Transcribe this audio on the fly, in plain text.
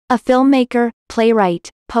A filmmaker, playwright,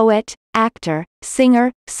 poet, actor,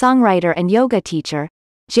 singer, songwriter and yoga teacher,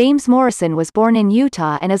 James Morrison was born in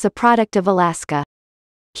Utah and is a product of Alaska.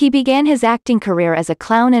 He began his acting career as a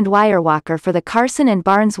clown and wirewalker for the Carson and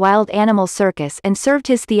Barnes Wild Animal Circus and served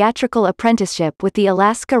his theatrical apprenticeship with the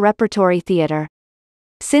Alaska Repertory Theater.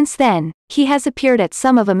 Since then, he has appeared at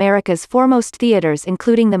some of America's foremost theaters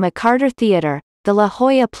including the McCarter Theater, the La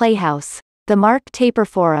Jolla Playhouse, the Mark Taper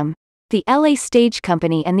Forum, the LA Stage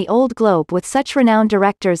Company and the Old Globe with such renowned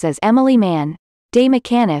directors as Emily Mann, Day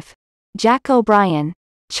McAniff, Jack O'Brien,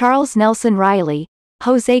 Charles Nelson Riley,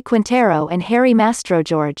 Jose Quintero and Harry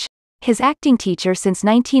Mastrogeorge, his acting teacher since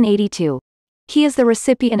 1982. He is the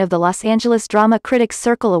recipient of the Los Angeles Drama Critics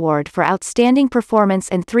Circle Award for Outstanding Performance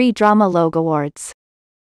and 3 Drama Logue Awards.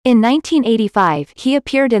 In 1985 he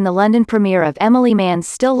appeared in the London premiere of Emily Mann's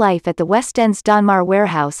Still Life at the West End's Donmar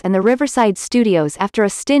Warehouse and the Riverside Studios after a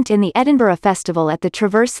stint in the Edinburgh Festival at the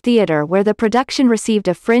Traverse Theatre where the production received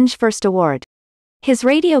a Fringe First Award. His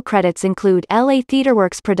radio credits include LA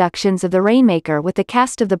TheatreWorks productions of The Rainmaker with the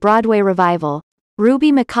cast of the Broadway revival,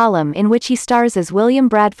 Ruby McCollum in which he stars as William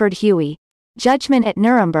Bradford Huey, Judgment at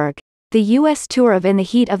Nuremberg, the U.S. tour of In the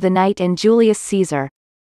Heat of the Night and Julius Caesar.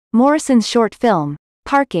 Morrison's short film,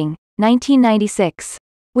 Parking, 1996,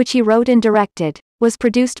 which he wrote and directed, was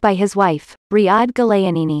produced by his wife, Riyadh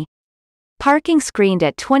Galayanini. Parking screened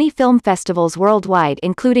at 20 film festivals worldwide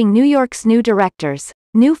including New York's New Directors,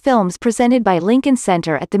 New Films presented by Lincoln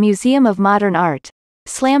Center at the Museum of Modern Art,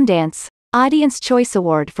 Slamdance, Audience Choice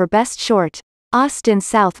Award for Best Short, Austin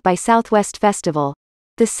South by Southwest Festival,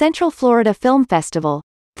 the Central Florida Film Festival,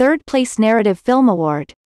 3rd Place Narrative Film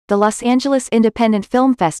Award, the Los Angeles Independent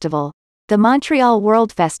Film Festival, the Montreal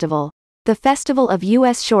World Festival, the Festival of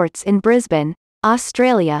U.S. Shorts in Brisbane,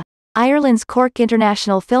 Australia, Ireland's Cork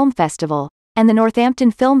International Film Festival, and the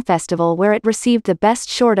Northampton Film Festival where it received the Best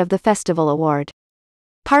Short of the Festival Award.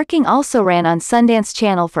 Parking also ran on Sundance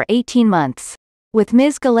Channel for 18 months. With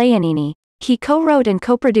Ms. Galayanini, he co-wrote and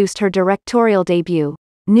co-produced her directorial debut,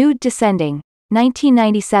 Nude Descending,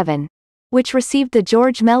 1997, which received the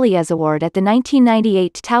George Méliès Award at the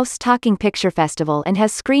 1998 Taos Talking Picture Festival and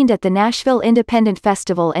has screened at the Nashville Independent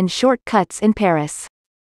Festival and Short Cuts in Paris.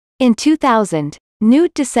 In 2000,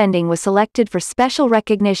 Nude Descending was selected for special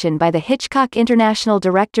recognition by the Hitchcock International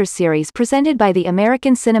Directors Series presented by the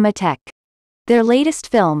American Cinematheque. Their latest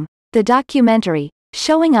film, the documentary,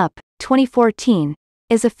 Showing Up, 2014,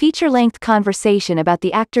 is a feature-length conversation about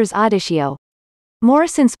the actor's audition.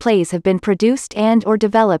 Morrison's plays have been produced and/or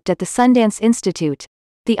developed at the Sundance Institute,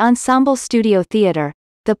 the Ensemble Studio Theater,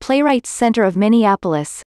 the Playwrights Center of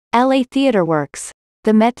Minneapolis, LA TheatreWorks,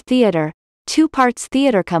 the Met Theater, Two Parts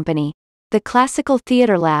Theater Company, the Classical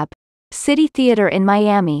Theater Lab, City Theater in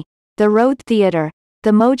Miami, the Road Theater,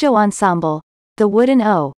 the Mojo Ensemble, the Wooden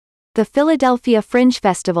O, the Philadelphia Fringe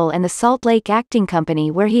Festival and the Salt Lake Acting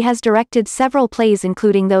Company where he has directed several plays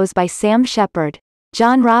including those by Sam Shepard,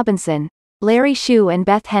 John Robinson, Larry Shue and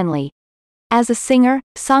Beth Henley. As a singer,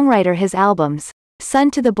 songwriter his albums, Son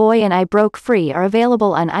to the Boy and I Broke Free are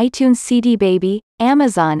available on iTunes CD Baby,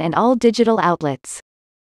 Amazon and all digital outlets.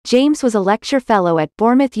 James was a lecture fellow at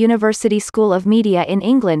Bournemouth University School of Media in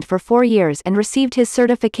England for 4 years and received his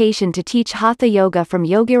certification to teach Hatha Yoga from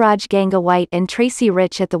Yogiraj Ganga White and Tracy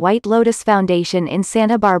Rich at the White Lotus Foundation in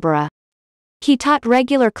Santa Barbara. He taught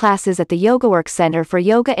regular classes at the YogaWorks Center for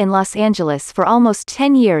Yoga in Los Angeles for almost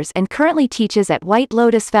 10 years and currently teaches at White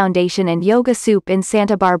Lotus Foundation and Yoga Soup in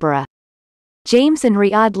Santa Barbara. James and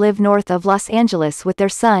Riyadh live north of Los Angeles with their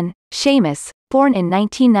son, Seamus, born in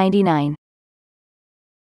 1999.